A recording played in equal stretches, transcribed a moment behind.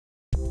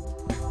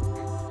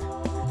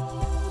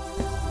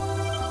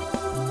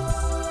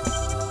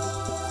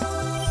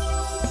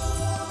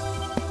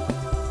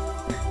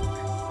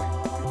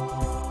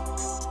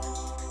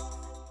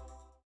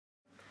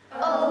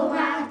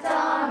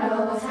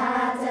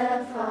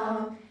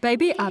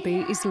Baby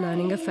Abby is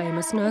learning a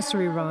famous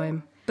nursery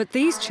rhyme, but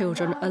these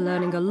children are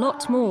learning a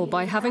lot more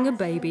by having a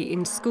baby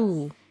in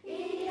school.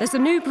 There's a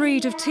new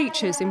breed of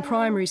teachers in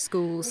primary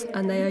schools,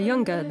 and they are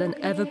younger than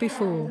ever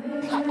before.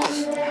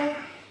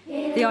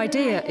 The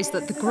idea is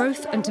that the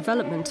growth and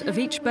development of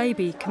each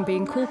baby can be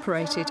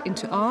incorporated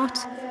into art,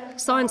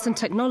 science and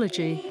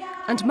technology,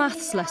 and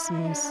maths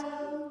lessons.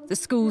 The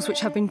schools which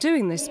have been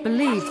doing this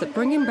believe that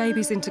bringing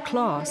babies into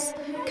class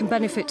can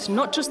benefit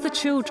not just the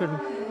children,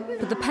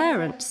 but the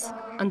parents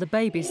and the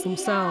babies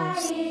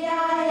themselves.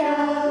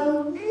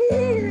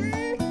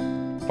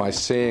 By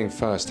seeing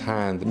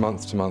firsthand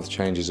month-to-month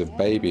changes of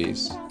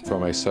babies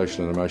from a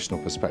social and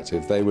emotional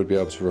perspective, they would be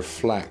able to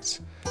reflect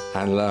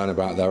and learn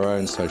about their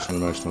own social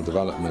and emotional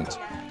development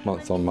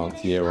month on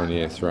month, year on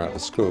year throughout the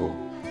school.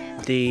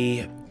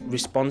 The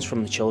response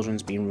from the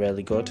children's been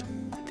really good.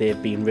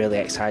 They've been really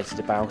excited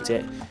about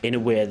it. In a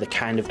way, they're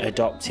kind of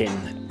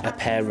adopting a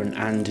parent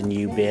and a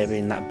new baby,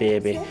 and that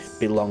baby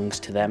belongs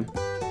to them.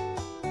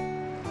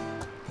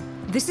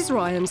 This is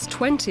Ryan's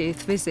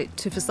 20th visit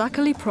to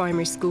Fazakerley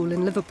Primary School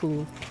in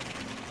Liverpool.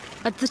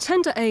 At the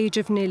tender age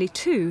of nearly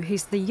 2,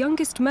 he's the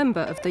youngest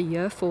member of the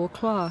Year 4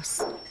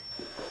 class.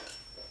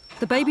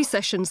 The baby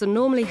sessions are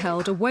normally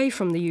held away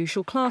from the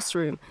usual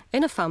classroom,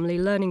 in a family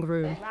learning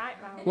room.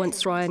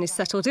 Once Ryan is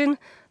settled in,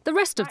 the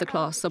rest of the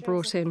class are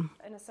brought in.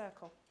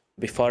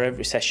 Before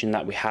every session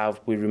that we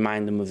have, we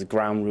remind them of the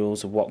ground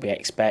rules of what we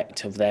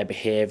expect of their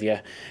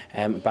behaviour,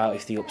 about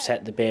if they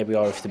upset the baby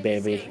or if the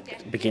baby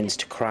begins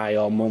to cry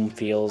or mum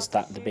feels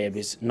that the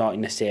baby's not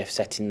in a safe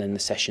setting, then the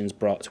session's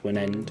brought to an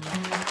end.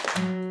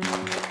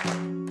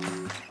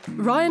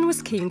 Ryan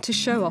was keen to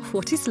show off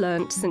what he's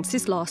learnt since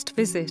his last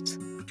visit.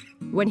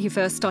 When he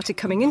first started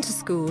coming into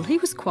school, he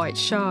was quite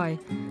shy,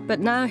 but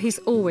now he's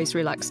always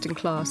relaxed in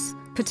class,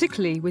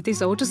 particularly with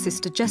his older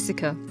sister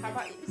Jessica.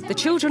 The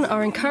children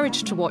are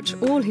encouraged to watch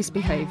all his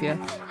behaviour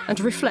and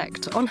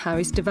reflect on how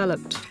he's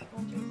developed.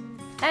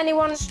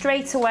 Anyone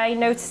straight away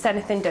noticed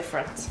anything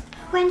different?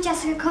 When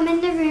Jessica come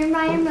in the room,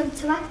 Ryan ran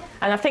to her.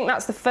 And I think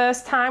that's the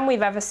first time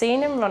we've ever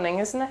seen him running,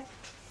 isn't it?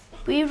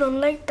 We run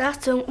like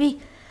that, don't we?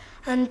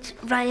 And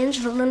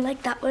Ryan's running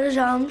like that with his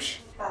arms.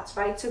 That's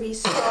right, so he's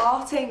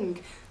starting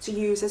to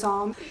use his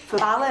arm for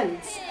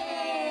balance.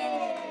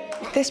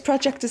 This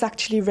project is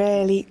actually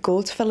really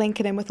good for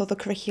linking in with other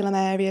curriculum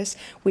areas.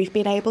 We've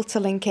been able to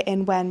link it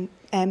in when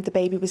the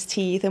baby was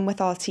teething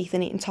with our teeth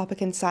and eating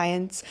topic in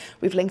science.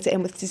 We've linked it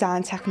in with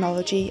design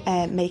technology,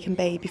 making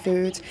baby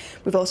food.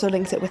 We've also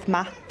linked it with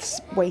maths,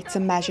 weights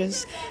and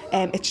measures.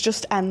 It's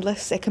just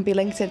endless. It can be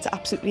linked into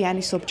absolutely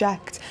any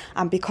subject.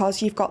 And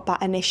because you've got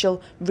that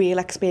initial real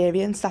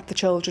experience that the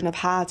children have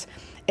had,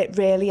 it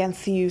really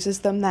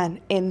enthuses them then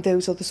in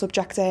those other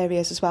subject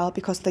areas as well,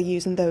 because they're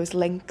using those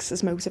links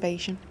as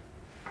motivation.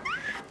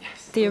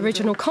 The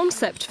original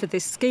concept for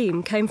this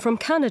scheme came from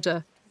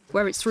Canada,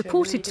 where it's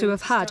reported to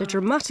have had a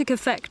dramatic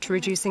effect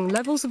reducing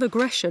levels of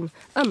aggression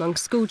among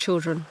school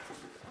children.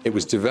 It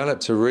was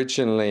developed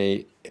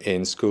originally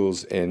in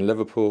schools in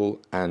Liverpool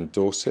and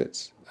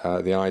Dorset,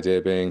 the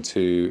idea being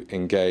to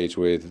engage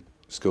with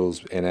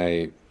schools in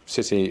a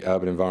city,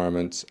 urban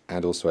environment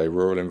and also a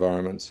rural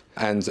environment.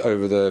 And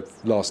over the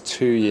last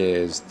 2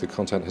 years, the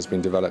content has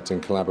been developed in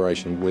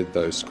collaboration with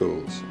those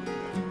schools.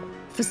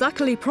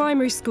 Fazakerley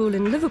Primary School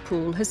in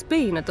Liverpool has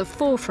been at the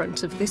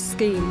forefront of this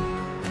scheme.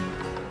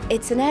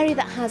 It's an area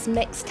that has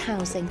mixed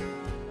housing.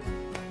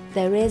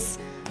 There is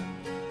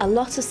a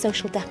lot of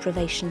social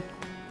deprivation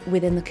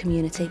within the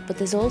community, but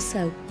there's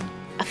also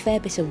a fair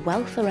bit of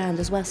wealth around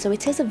as well, so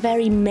it is a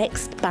very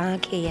mixed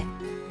bag here.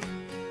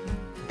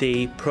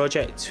 The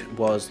project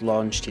was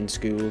launched in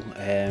school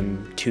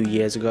 2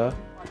 years ago,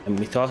 and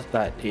we thought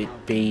that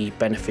it'd be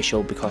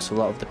beneficial because a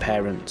lot of the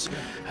parents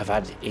have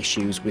had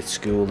issues with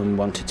school and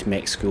wanted to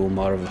make school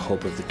more of a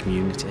hub of the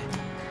community.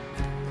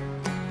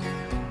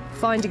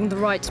 Finding the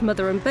right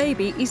mother and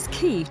baby is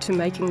key to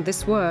making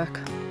this work.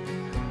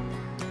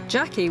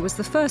 Jackie was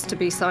the first to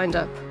be signed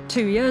up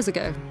 2 years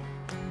ago.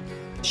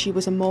 She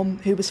was a mum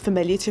who was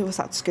familiar to us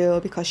at school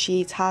because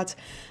she'd had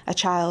a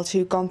child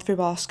who'd gone through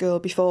our school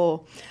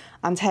before,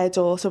 and her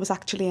daughter was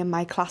actually in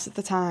my class at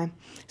the time.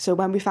 So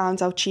when we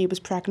found out she was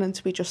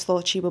pregnant, we just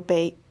thought she would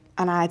be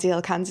an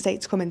ideal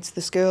candidate to come into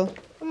the school.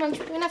 Come on, we're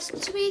going to have some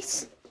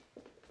sweets.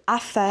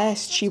 At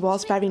first, she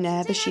was very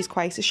nervous. She's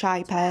quite a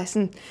shy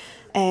person.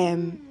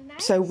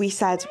 So we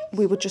said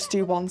we would just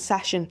do one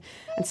session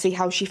and see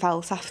how she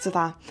felt after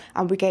that.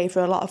 And we gave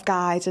her a lot of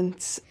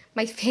guidance.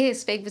 My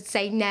first thing would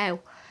say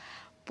no,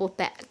 but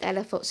then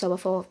I thought,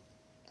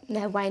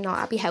 no, why not?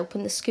 I'll be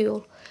helping the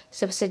school.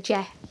 So I said,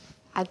 yeah,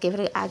 I'll give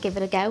it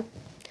a go.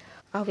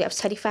 Oh, I was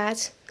terrified,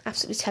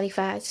 absolutely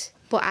terrified.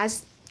 But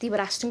as they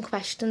were asking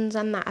questions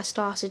and that, I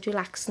started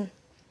relaxing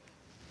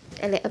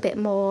a little bit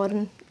more,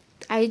 and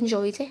I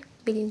enjoyed it,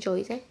 really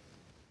enjoyed it.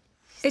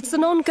 It's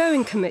an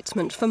ongoing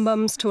commitment for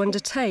mums to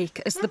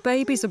undertake as the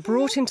babies are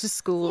brought into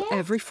school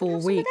every 4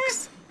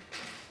 weeks.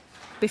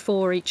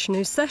 Before each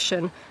new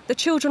session, the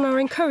children are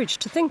encouraged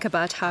to think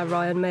about how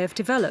Ryan may have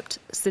developed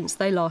since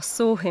they last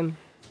saw him.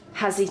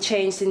 Has he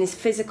changed in his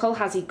physical?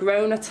 Has he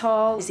grown at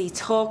all? Is he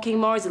talking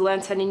more? Has he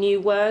learnt any new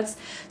words?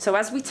 So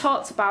as we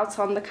talked about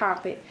on the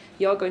carpet,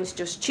 you're going to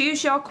just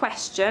choose your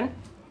question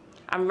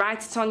and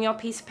write it on your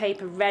piece of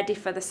paper ready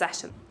for the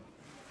session.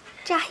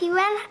 Jackie,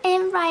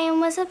 when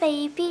Ryan was a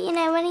baby, you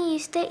know, when he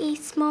used to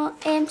eat more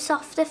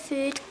softer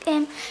food,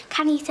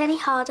 can he eat any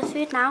harder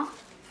food now?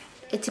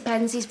 It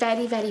depends, he's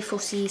very, very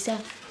fussy eater.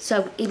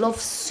 So he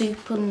loves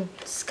soup and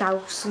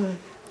scouse and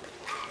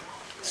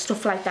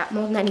stuff like that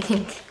more than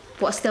anything.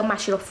 But I still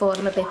mash it up for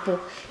him a bit,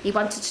 but he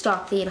wanted to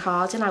start being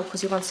harder now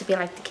because he wants to be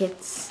like the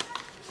kids.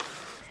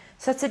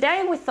 So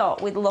today we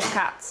thought we'd look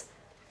at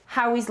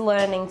how he's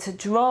learning to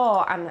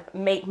draw and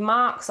make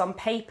marks on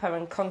paper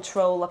and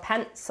control a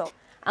pencil,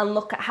 and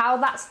look at how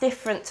that's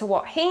different to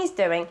what he's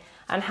doing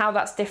and how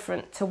that's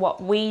different to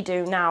what we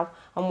do now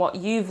and what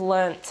you've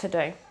learnt to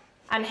do.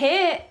 And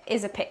here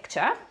is a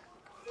picture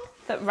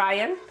that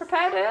Ryan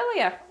prepared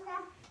earlier.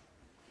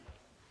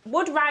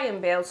 Would Ryan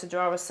be able to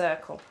draw a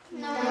circle?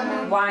 No.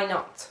 Why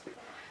not?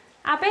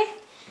 Abby?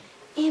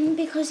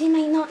 Because he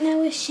might not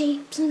know his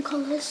shapes and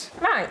colours.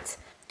 Right.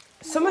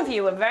 Some of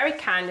you were very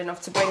kind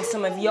enough to bring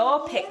some of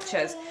your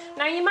pictures.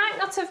 Now, you might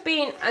not have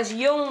been as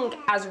young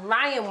as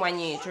Ryan when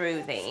you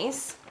drew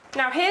these.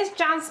 Now, here's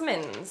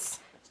Jasmine's.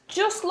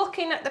 Just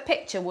looking at the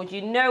picture, would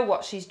you know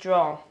what she's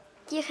drawn?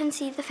 You can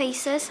see the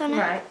faces on it.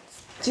 Right.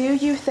 Do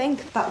you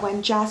think that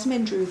when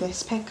Jasmine drew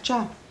this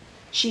picture,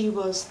 she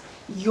was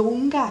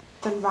younger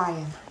than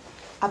Ryan?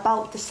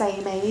 About the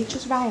same age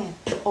as Ryan?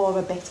 Or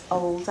a bit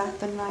older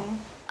than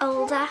Ryan?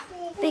 Older.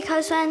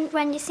 Because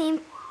when you see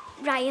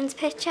Ryan's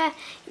picture,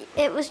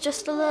 it was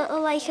just a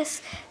little like a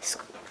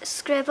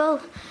scribble,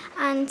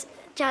 and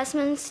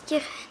Jasmine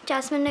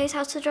knows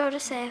how to draw a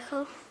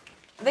circle.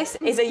 This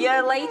is a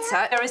year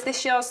later. Or is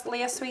this yours,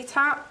 Leah,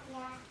 sweetheart? Yeah.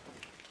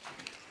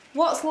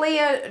 What's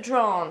Leah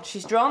drawn?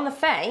 She's drawn the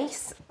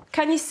face.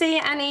 Can you see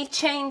any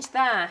change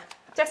there?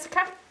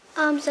 Jessica?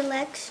 Arms and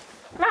legs.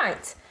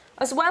 Right.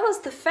 As well as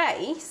the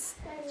face,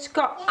 she's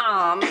got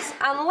arms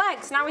and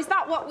legs. Now, is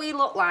that what we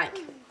look like?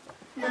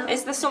 No.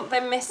 Is there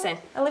something missing?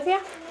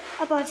 Olivia?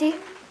 A body.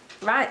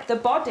 Right, the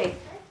body.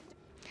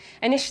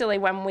 Initially,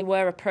 when we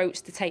were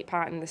approached to take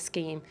part in the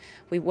scheme,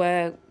 we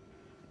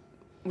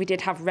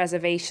did have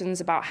reservations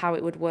about how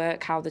it would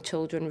work, how the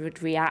children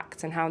would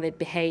react and how they'd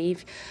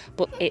behave,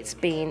 but it's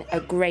been a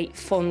great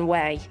fun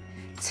way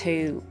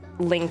to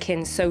link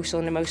in social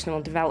and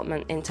emotional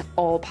development into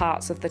all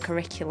parts of the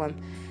curriculum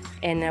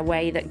in a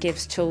way that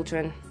gives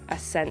children a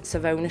sense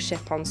of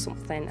ownership on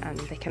something, and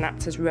they can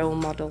act as role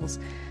models.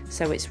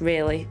 So it's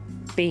really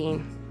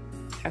been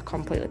a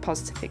completely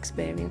positive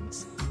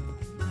experience.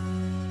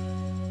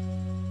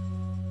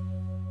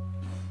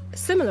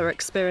 Similar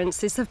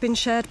experiences have been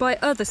shared by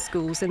other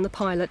schools in the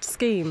pilot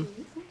scheme.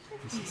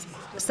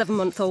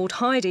 7-month-old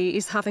Heidi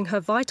is having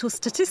her vital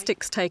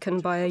statistics taken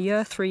by a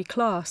Year 3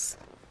 class.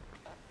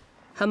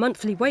 Her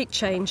monthly weight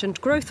change and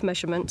growth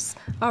measurements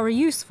are a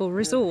useful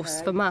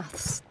resource for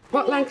maths.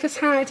 What length is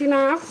Heidi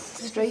now?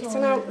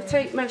 Straighten out the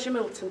tape measure,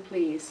 Milton,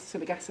 please, so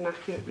we get an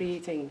accurate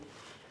reading.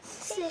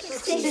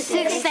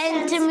 66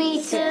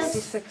 centimetres.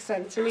 66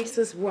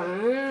 centimetres,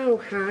 wow,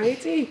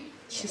 Heidi.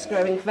 She's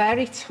growing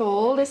very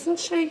tall, isn't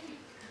she?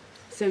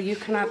 So you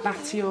can add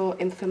that to your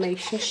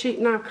information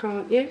sheet now,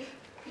 can't you?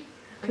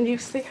 Can you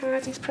see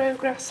Heidi's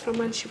progress from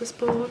when she was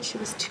born? She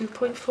was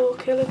 2.4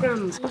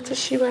 kilograms. What does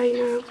she weigh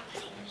now?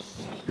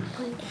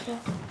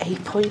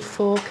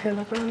 8.4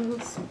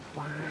 kilograms.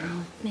 Wow.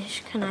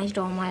 Miss, can I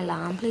draw my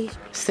lamb, please?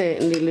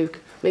 Certainly,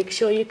 Luke. Make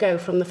sure you go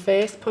from the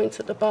first point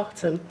at the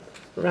bottom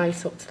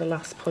right up to the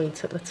last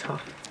point at the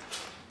top.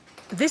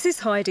 This is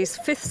Heidi's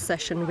 5th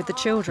session with the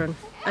children,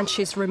 and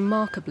she's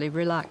remarkably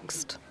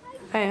relaxed.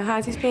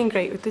 Heidi's been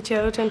great with the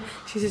children.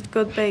 She's a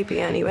good baby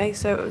anyway,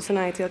 so it was an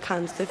ideal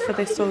candidate for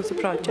this sort of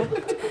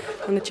project.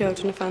 And the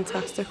children are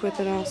fantastic with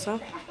it also.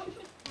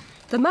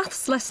 The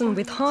maths lesson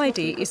with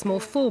Heidi is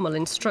more formal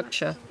in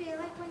structure,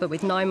 but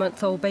with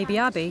 9-month-old baby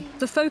Abby,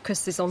 the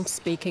focus is on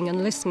speaking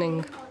and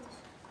listening.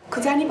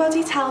 Could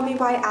anybody tell me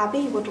why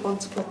Abby would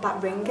want to put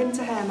that ring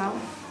into her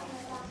mouth?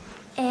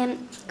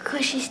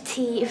 Because she's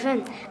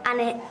teething, and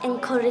it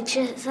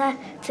encourages her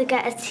to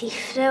get her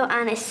teeth through,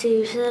 and it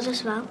soothes her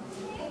as well.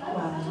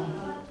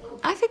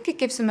 I think it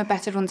gives them a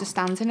better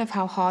understanding of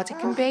how hard it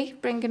can be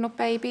bringing up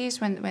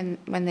babies when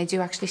they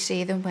do actually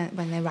see them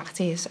when they're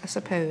ratties, I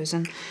suppose,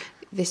 and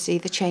they see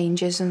the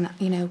changes and,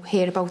 you know,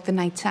 hear about the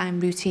nighttime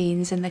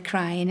routines and the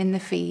crying and the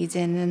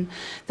feeding and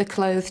the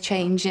clothes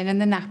changing and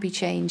the nappy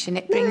changing.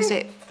 It brings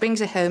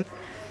it home.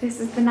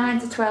 This is the 9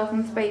 to 12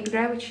 month baby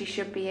grow, which she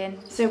should be in.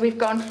 So we've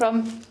gone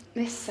from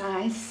this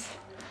size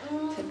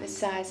to the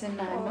size in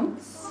 9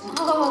 months.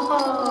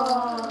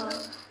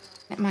 Oh.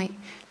 It might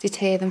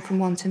deter them from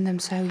wanting them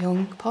so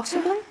young,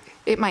 possibly.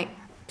 It might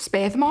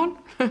spur them on.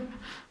 The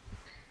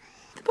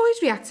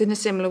boys reacted in a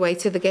similar way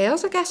to the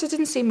girls. I guess I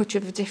didn't see much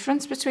of a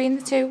difference between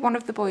the two. One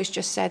of the boys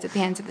just said at the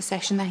end of the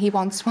session that he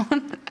wants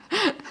one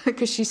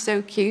because she's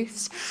so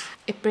cute.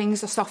 It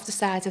brings a softer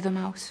side of them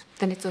out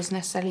than it does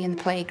necessarily in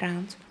the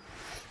playground.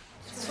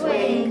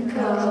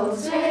 Twinkle,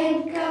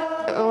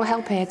 twinkle. It'll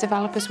help her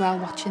develop as well,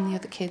 watching the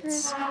other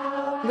kids.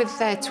 With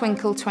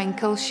Twinkle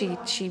Twinkle,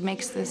 she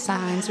makes the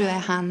signs with her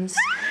hands.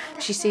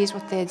 She sees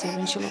what they're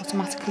doing, she'll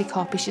automatically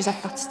copy. She's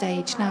at that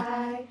stage now.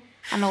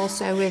 And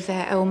also with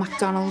Oh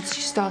McDonald's,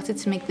 she started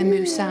to make the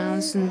moo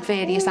sounds and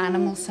various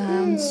animal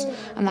sounds,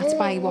 and that's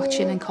by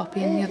watching and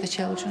copying the other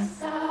children.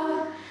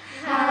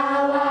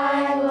 How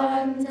I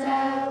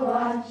wonder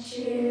what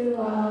you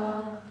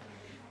are.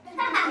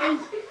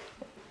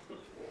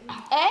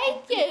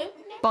 Thank you.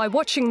 By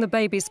watching the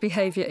baby's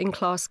behaviour in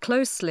class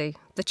closely,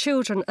 the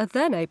children are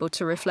then able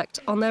to reflect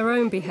on their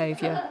own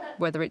behaviour,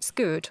 whether it's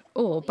good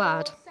or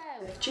bad.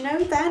 Do you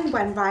know then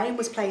when Ryan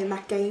was playing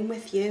that game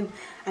with you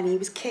and he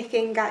was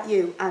kicking at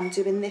you and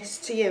doing this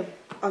to you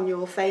on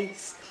your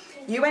face?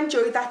 You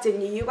enjoyed that,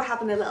 didn't you? You were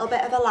having a little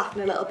bit of a laugh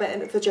and a little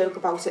bit of a joke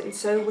about it, and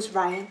so was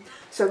Ryan.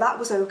 So that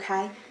was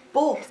okay.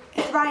 But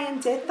if Ryan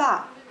did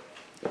that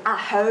at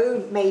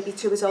home, maybe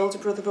to his older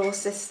brother or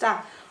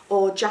sister,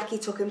 or Jackie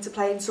took him to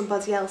play in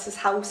somebody else's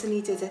house and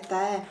he did it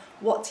there,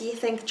 what do you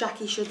think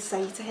Jackie should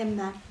say to him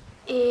then?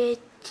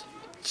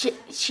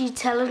 She'd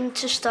tell him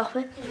to stop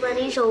it. When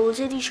he's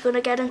older, he's going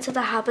to get into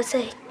the habit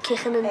of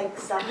kicking and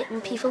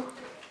hitting people.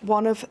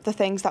 One of the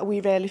things that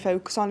we really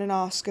focus on in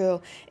our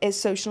school is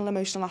social and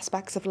emotional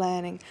aspects of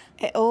learning.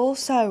 It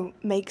also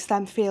makes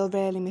them feel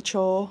really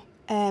mature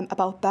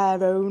about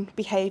their own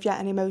behaviour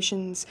and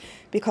emotions,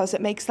 because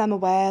it makes them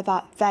aware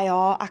that they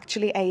are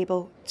actually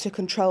able to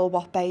control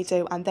what they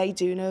do, and they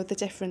do know the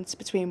difference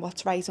between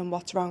what's right and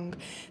what's wrong.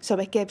 So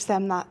it gives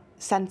them that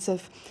sense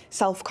of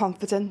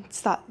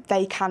self-confidence that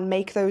they can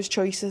make those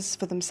choices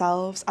for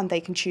themselves and they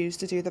can choose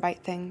to do the right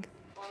thing.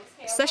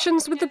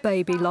 Sessions with the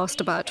baby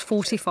last about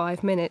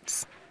 45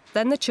 minutes.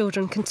 Then the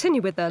children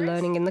continue with their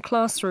learning in the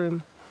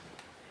classroom.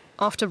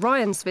 After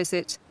Ryan's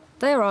visit,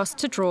 they are asked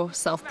to draw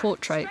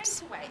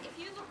self-portraits.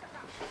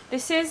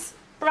 This is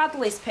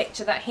Bradley's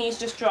picture that he's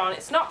just drawn.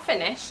 It's not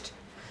finished,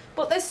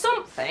 but there's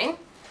something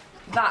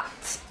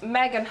that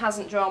Megan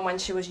hasn't drawn when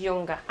she was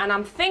younger. And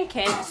I'm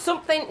thinking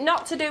something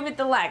not to do with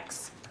the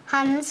legs.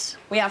 Hands.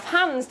 We have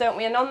hands, don't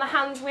we? And on the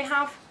hands we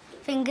have?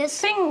 Fingers.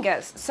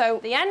 Fingers. So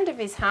the end of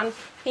his hand,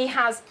 he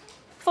has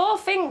 4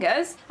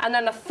 fingers and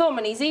then a thumb,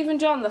 and he's even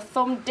drawn the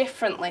thumb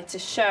differently to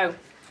show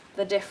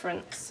the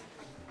difference.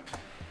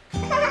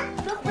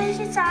 Look, where's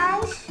its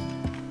eyes?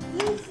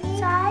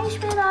 Its eyes,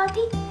 where are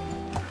they?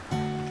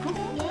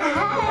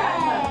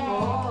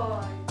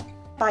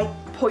 By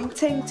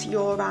pointing to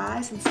your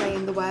eyes and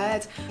saying the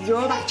word,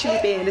 you're actually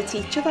being a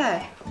teacher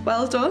there.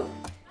 Well done.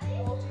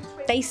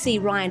 They see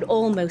Ryan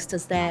almost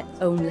as their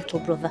own little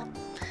brother,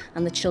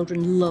 and the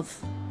children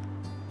love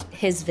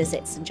his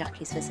visits and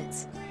Jackie's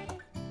visits.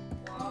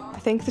 I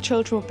think the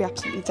children would be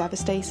absolutely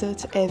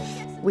devastated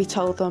if we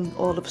told them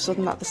all of a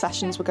sudden that the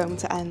sessions were going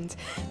to end.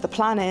 The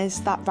plan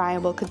is that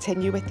Ryan will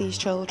continue with these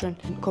children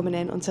coming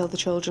in until the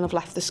children have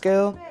left the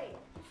school.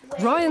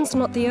 Ryan's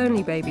not the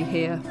only baby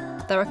here.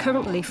 There are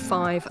currently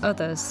 5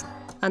 others,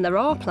 and there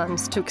are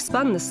plans to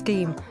expand the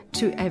scheme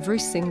to every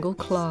single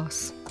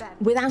class.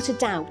 Without a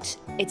doubt,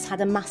 it's had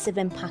a massive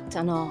impact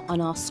on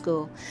our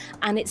school,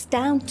 and it's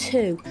down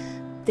to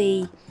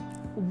the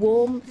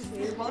warmth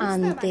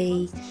and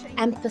the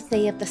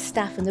empathy of the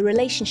staff and the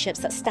relationships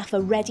that staff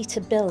are ready to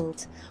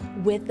build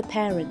with the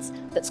parents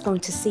that's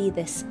going to see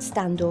this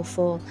stand or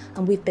fall.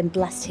 And we've been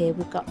blessed here.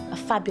 We've got a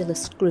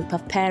fabulous group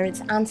of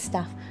parents and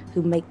staff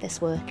who make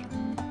this work.